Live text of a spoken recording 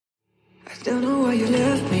Don't know why you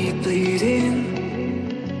left me bleeding.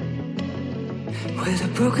 With a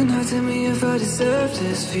broken heart, tell me if I deserve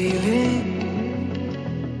this feeling.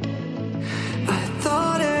 I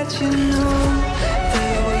thought that you know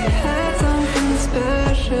that we had something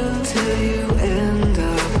special till you end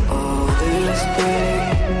up all this way.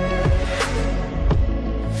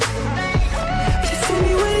 Please tell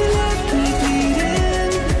me when you left me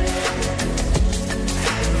bleeding.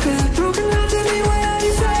 With a broken heart, tell me why I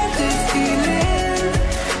deserve this feeling.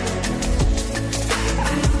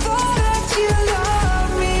 I thought that you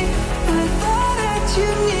loved me, I thought that you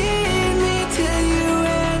need me till you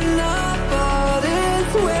end up all this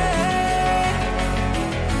way.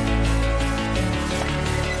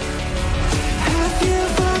 Have you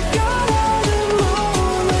forgot all the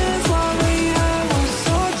moments while we had was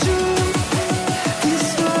so true? This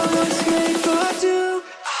world was made for two.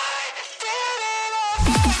 I did it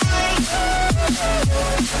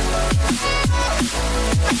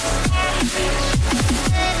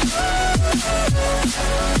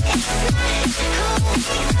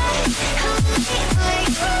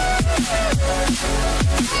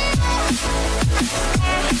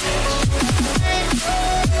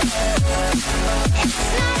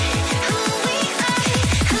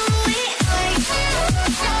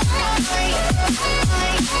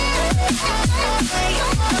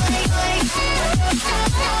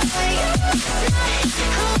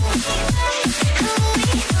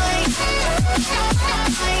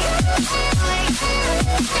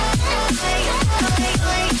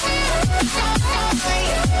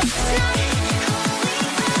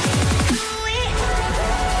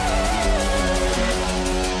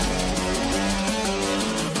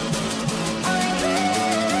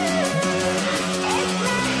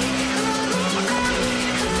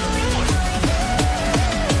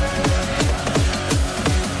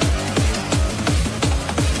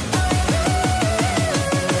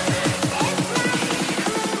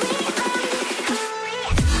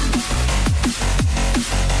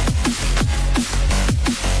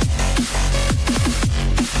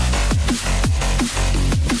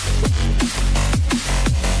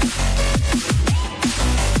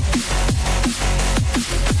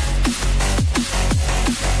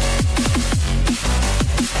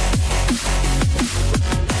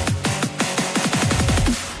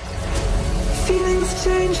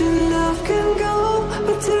change and love can go,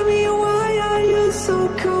 but tell me why are you so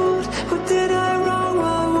cold? What did I wrong?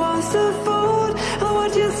 What was the fault? Or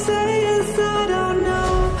what you say is I don't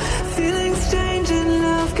know. Feelings change and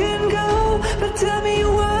love can go, but tell me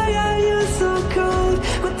why are you so cold?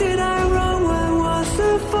 What did I wrong? What was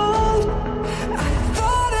the fault? I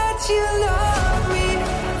thought that you loved me,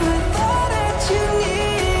 I thought that you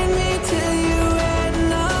need me till you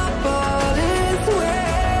end up all this way.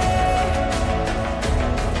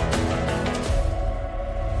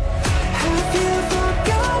 Have you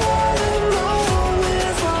forgot all the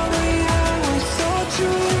moments while we had was so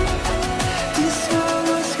true? This world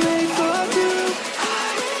was made for two.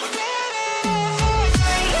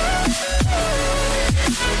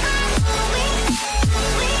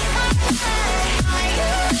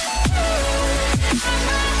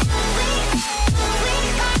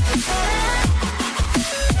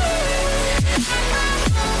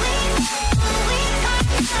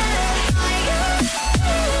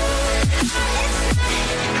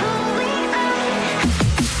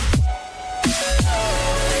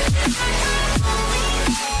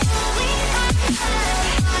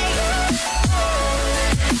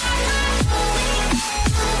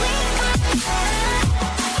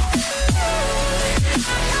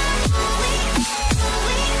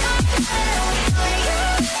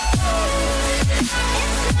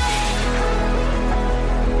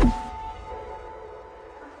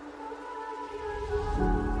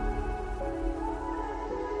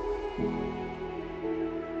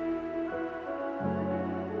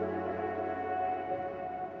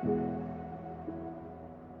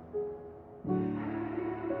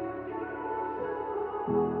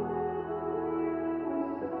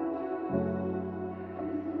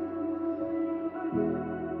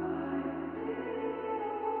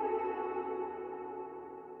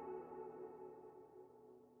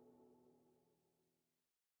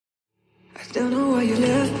 I don't know why you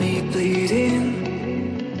left me bleeding.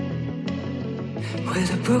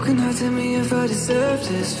 With a broken heart, tell me if I deserve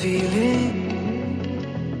this feeling.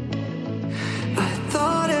 I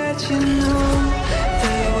thought that you know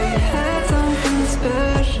that we had something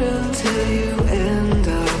special till you end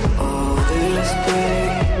up all this way.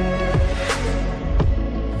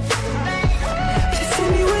 Please tell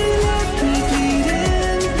me when you left me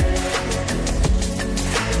bleeding.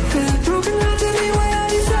 With a broken heart, tell me why I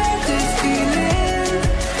deserve this feeling.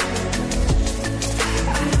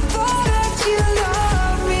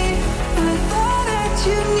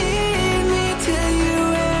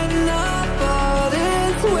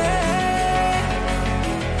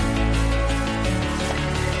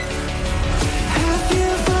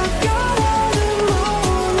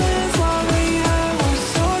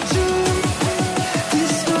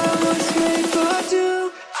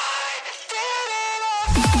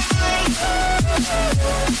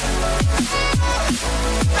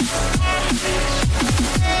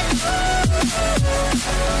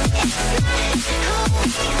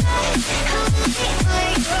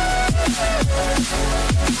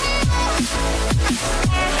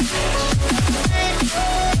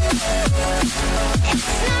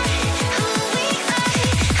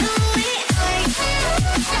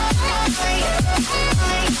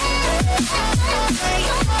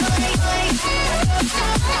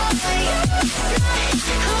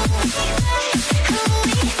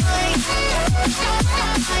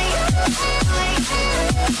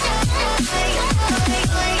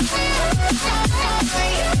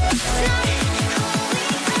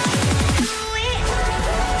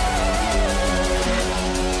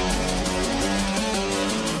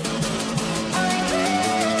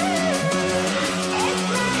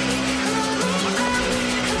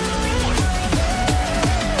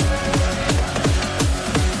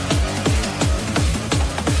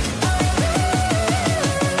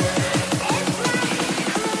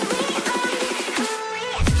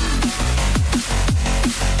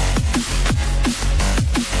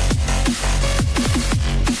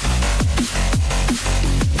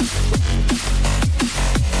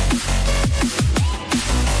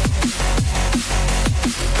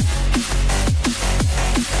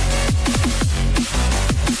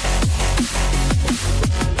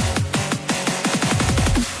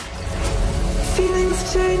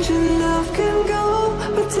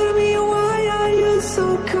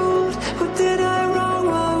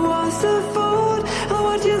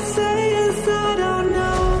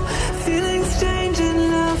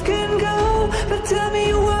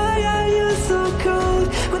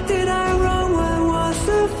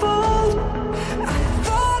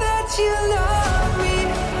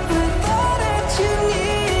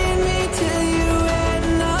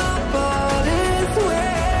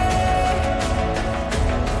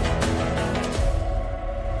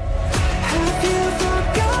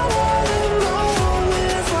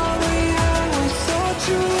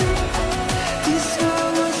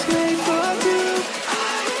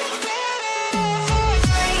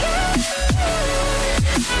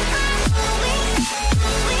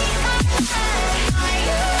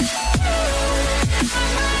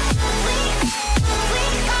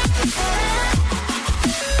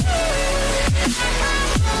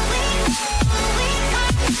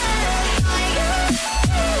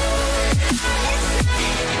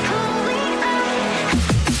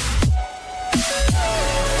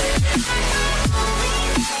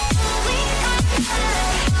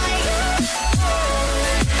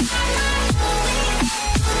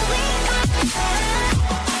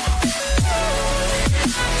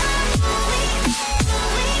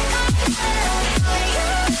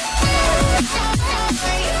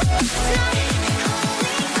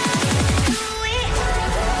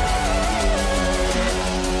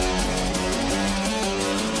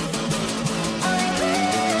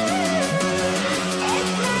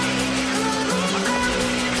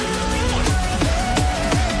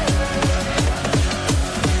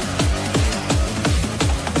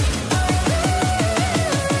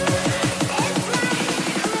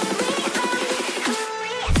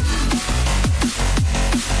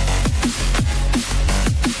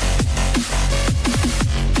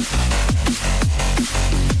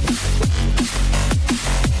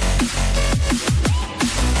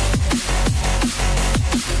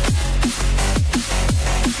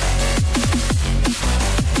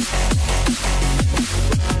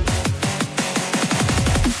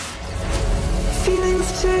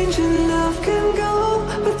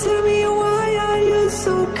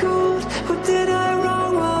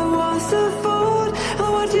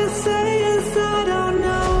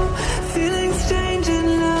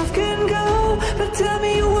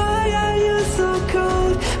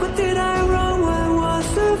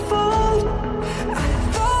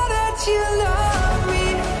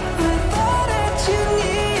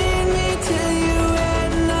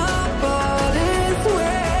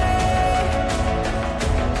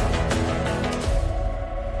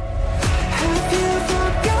 Have you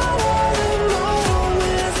forgotten?